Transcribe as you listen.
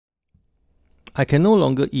I can no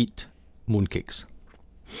longer eat mooncakes.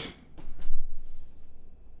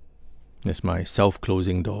 There's my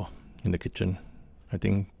self-closing door in the kitchen. I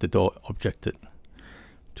think the door objected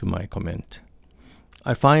to my comment.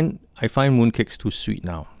 I find mooncakes too sweet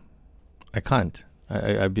now. I can't.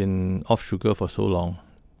 I've been off sugar for so long.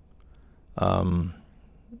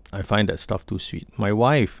 I find that stuff too sweet. My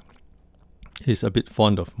wife is a bit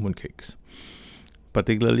fond of mooncakes,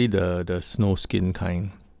 particularly the snow skin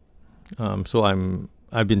kind. So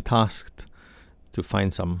I've been tasked to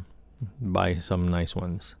buy some nice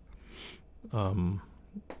ones.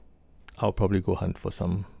 I'll probably go hunt for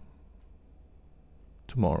some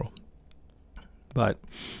tomorrow. But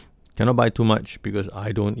cannot buy too much because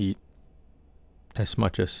I don't eat as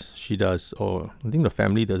much as she does, or I think the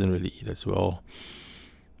family doesn't really eat as well.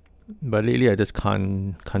 But lately I just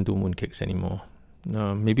can't do mooncakes anymore.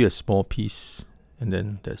 Maybe a small piece and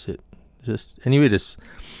then that's it. Anyway,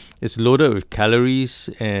 it's loaded with calories,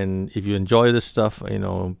 and if you enjoy this stuff,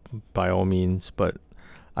 by all means, but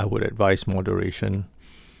I would advise moderation.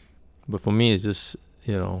 But for me, it's just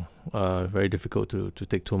very difficult to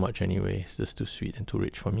take too much anyway. It's just too sweet and too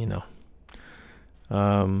rich for me now.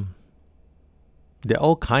 There are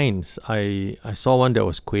all kinds. I saw one that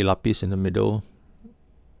was kueh lapis in the middle.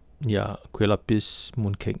 Yeah, kueh lapis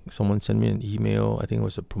mooncake. Someone sent me an email. I think it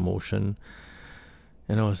was a promotion.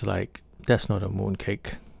 And I was like, that's not a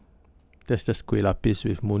mooncake. That's just kueh lapis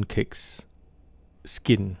with mooncake's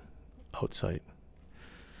skin outside.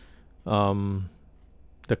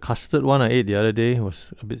 The custard one I ate the other day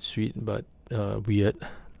was a bit sweet, but weird.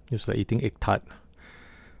 It was like eating egg tart.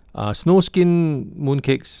 Snow skin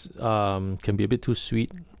mooncakes can be a bit too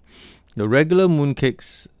sweet. The regular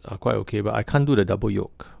mooncakes are quite okay, but I can't do the double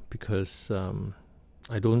yolk because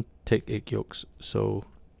I don't take egg yolks. So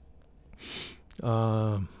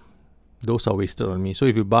those are wasted on me. So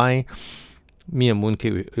if you buy me a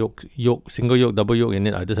mooncake with yolk, single yolk, double yolk in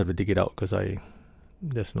it, I just have to dig it out because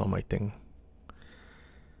that's not my thing.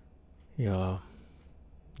 Yeah,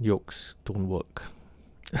 yolks don't work.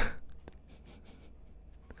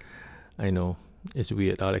 I know, it's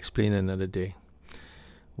weird. I'll explain another day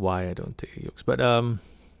why I don't take yolks. But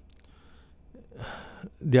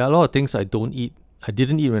there are a lot of things I didn't eat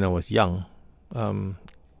when I was young.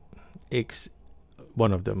 Eggs,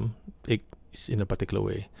 one of them. Eggs in a particular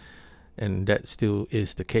way, and that still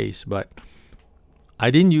is the case. But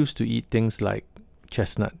I didn't used to eat things like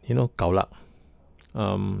chestnut, kaulak.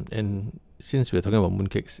 And since we're talking about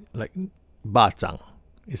mooncakes, like bacang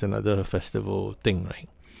is another festival thing, right?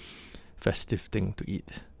 Festive thing to eat.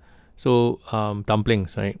 So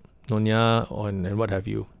dumplings, right? Nonya and what have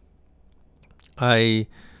you. I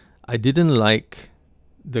didn't like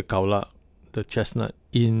the kaulak, the chestnut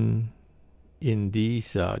in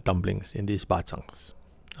these dumplings, in these bacangs.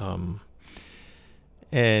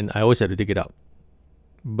 And I always had to dig it up.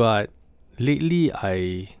 But lately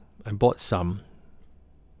I bought some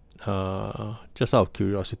just out of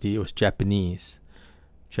curiosity. It was Japanese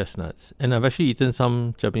chestnuts, and I've actually eaten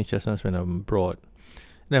some Japanese chestnuts when I'm abroad,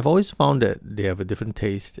 and I've always found that they have a different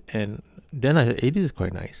taste. And then I said, hey, this is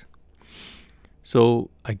quite nice. So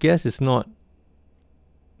I guess it's not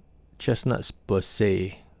chestnuts per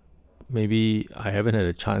se. Maybe I haven't had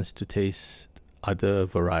a chance to taste other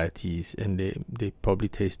varieties, and they probably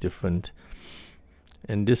taste different.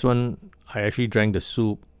 And this one, I actually drank the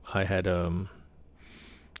soup. I had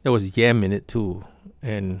there was yam in it too,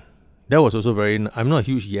 and that was also I'm not a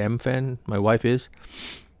huge yam fan. My wife is,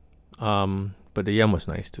 but the yam was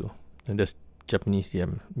nice too. And that's Japanese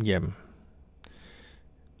yam.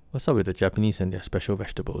 What's up with the Japanese and their special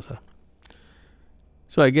vegetables?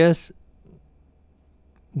 So I guess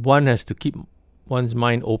one has to keep one's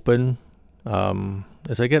mind open.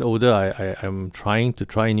 As I get older, I'm trying to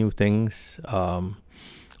try new things,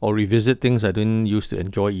 or revisit things I didn't used to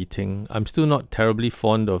enjoy eating. I'm still not terribly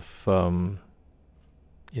fond of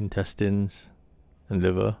intestines and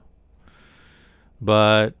liver,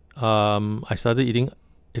 but I started eating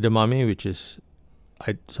edamame, which is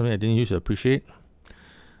something I didn't used to appreciate.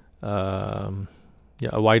 A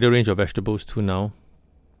wider range of vegetables too now.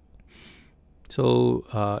 So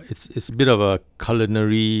it's a bit of a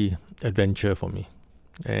culinary adventure for me,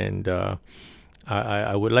 and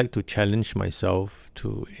I would like to challenge myself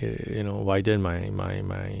to widen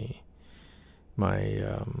my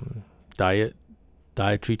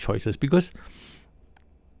dietary choices, because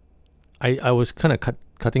I was kind of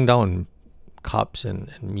cutting down on carbs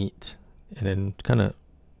and meat, and then kind of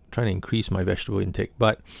trying to increase my vegetable intake.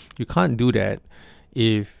 But you can't do that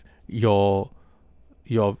if your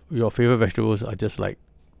favorite vegetables are just like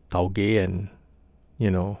tauge and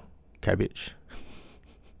cabbage.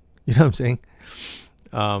 You know what I'm saying?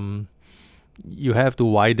 You have to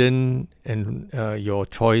widen and your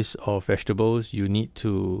choice of vegetables. You need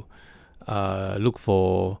to look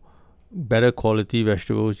for better quality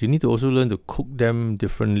vegetables. You need to also learn to cook them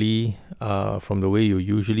differently from the way you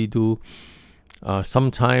usually do.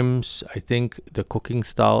 Sometimes I think the cooking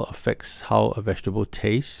style affects how a vegetable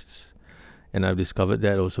tastes, and I've discovered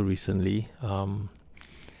that also recently.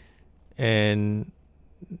 And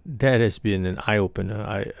that has been an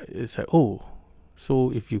eye-opener. It's like, oh,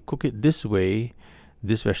 so if you cook it this way,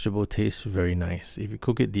 this vegetable tastes very nice. If you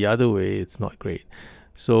cook it the other way, it's not great.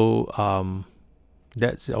 So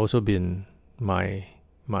that's also been my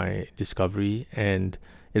discovery, and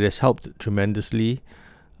it has helped tremendously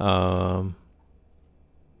to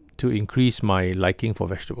increase my liking for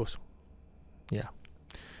vegetables. Yeah.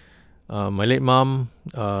 My late mom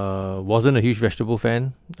wasn't a huge vegetable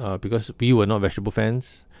fan because we were not vegetable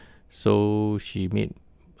fans. So she made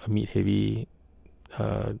meat-heavy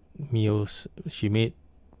meals. She made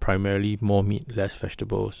primarily more meat, less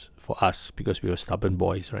vegetables for us because we were stubborn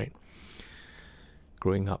boys, right?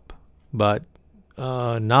 Growing up. But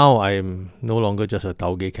now I'm no longer just a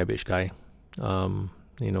tauge cabbage guy.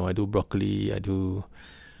 I do broccoli, I do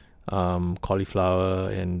cauliflower,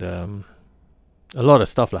 and a lot of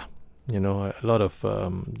stuff lah. A lot of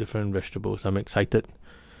different vegetables. I'm excited.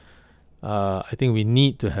 I think we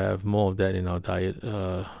need to have more of that in our diet.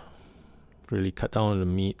 Really cut down on the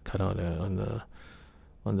meat, cut down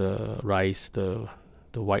on the rice, the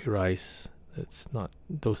white rice.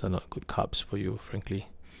 Those are not good carbs for you, frankly.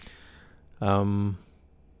 But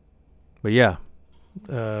yeah,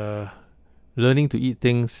 learning to eat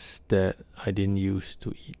things that I didn't used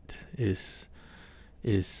to eat is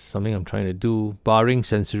something I'm trying to do, barring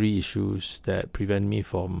sensory issues that prevent me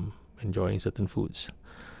from enjoying certain foods.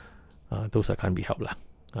 Those I can't be helped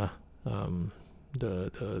lah.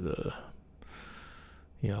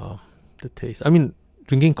 The taste. I mean,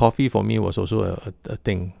 drinking coffee for me was also a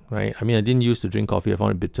thing, right? I mean, I didn't used to drink coffee. I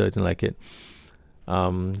found it bitter. I didn't like it.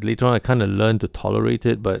 Later on, I kind of learned to tolerate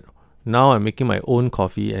it, but now I'm making my own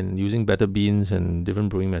coffee and using better beans and different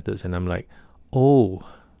brewing methods, and I'm like, oh,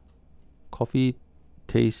 coffee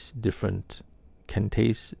tastes different, can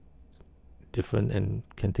taste different, and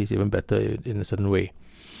can taste even better in a certain way.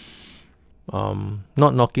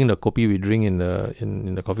 Not knocking the kopi we drink in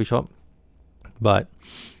the coffee shop, but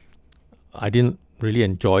I didn't really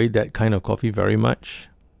enjoy that kind of coffee very much.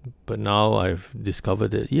 But now I've discovered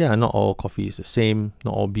that not all coffee is the same,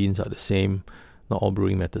 not all beans are the same, not all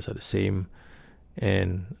brewing methods are the same,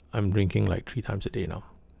 and I'm drinking like 3 times a day now.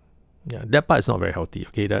 Yeah, that part is not very healthy.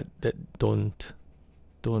 Okay, that don't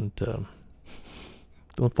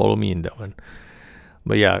follow me in that one.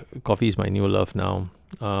 But yeah, coffee is my new love now.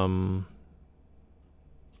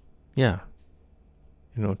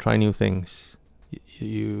 Try new things.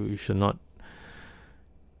 You should not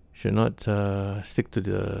stick to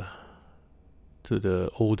the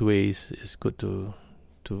old ways. It's good to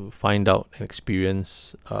find out and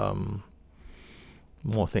experience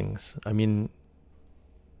more things. I mean,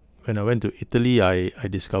 when I went to Italy, I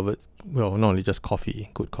discovered, well, not only just coffee,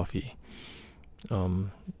 good coffee. I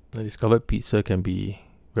discovered pizza can be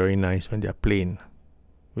very nice when they're plain,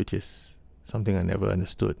 which is something I never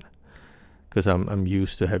understood, because I'm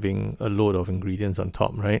used to having a load of ingredients on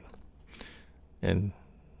top, right? And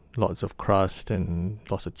lots of crust and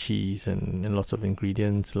lots of cheese and lots of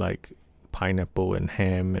ingredients like pineapple and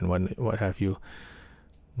ham and what have you.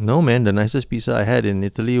 No, man, the nicest pizza I had in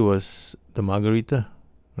Italy was the margherita,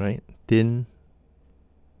 right? Thin,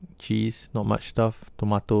 cheese, not much stuff,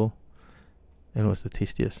 tomato, and it was the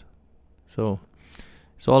tastiest. So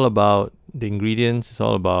it's all about the ingredients, it's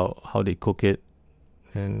all about how they cook it,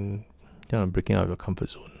 and breaking out of your comfort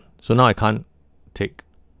zone. So now I can't take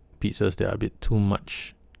pizzas that are a bit too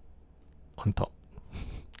much on top.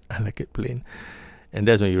 I like it plain. And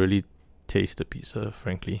that's when you really taste the pizza,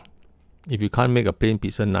 frankly. If you can't make a plain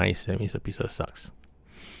pizza nice, that means the pizza sucks.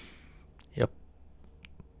 Yep.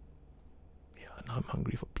 Yeah, now I'm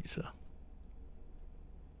hungry for pizza.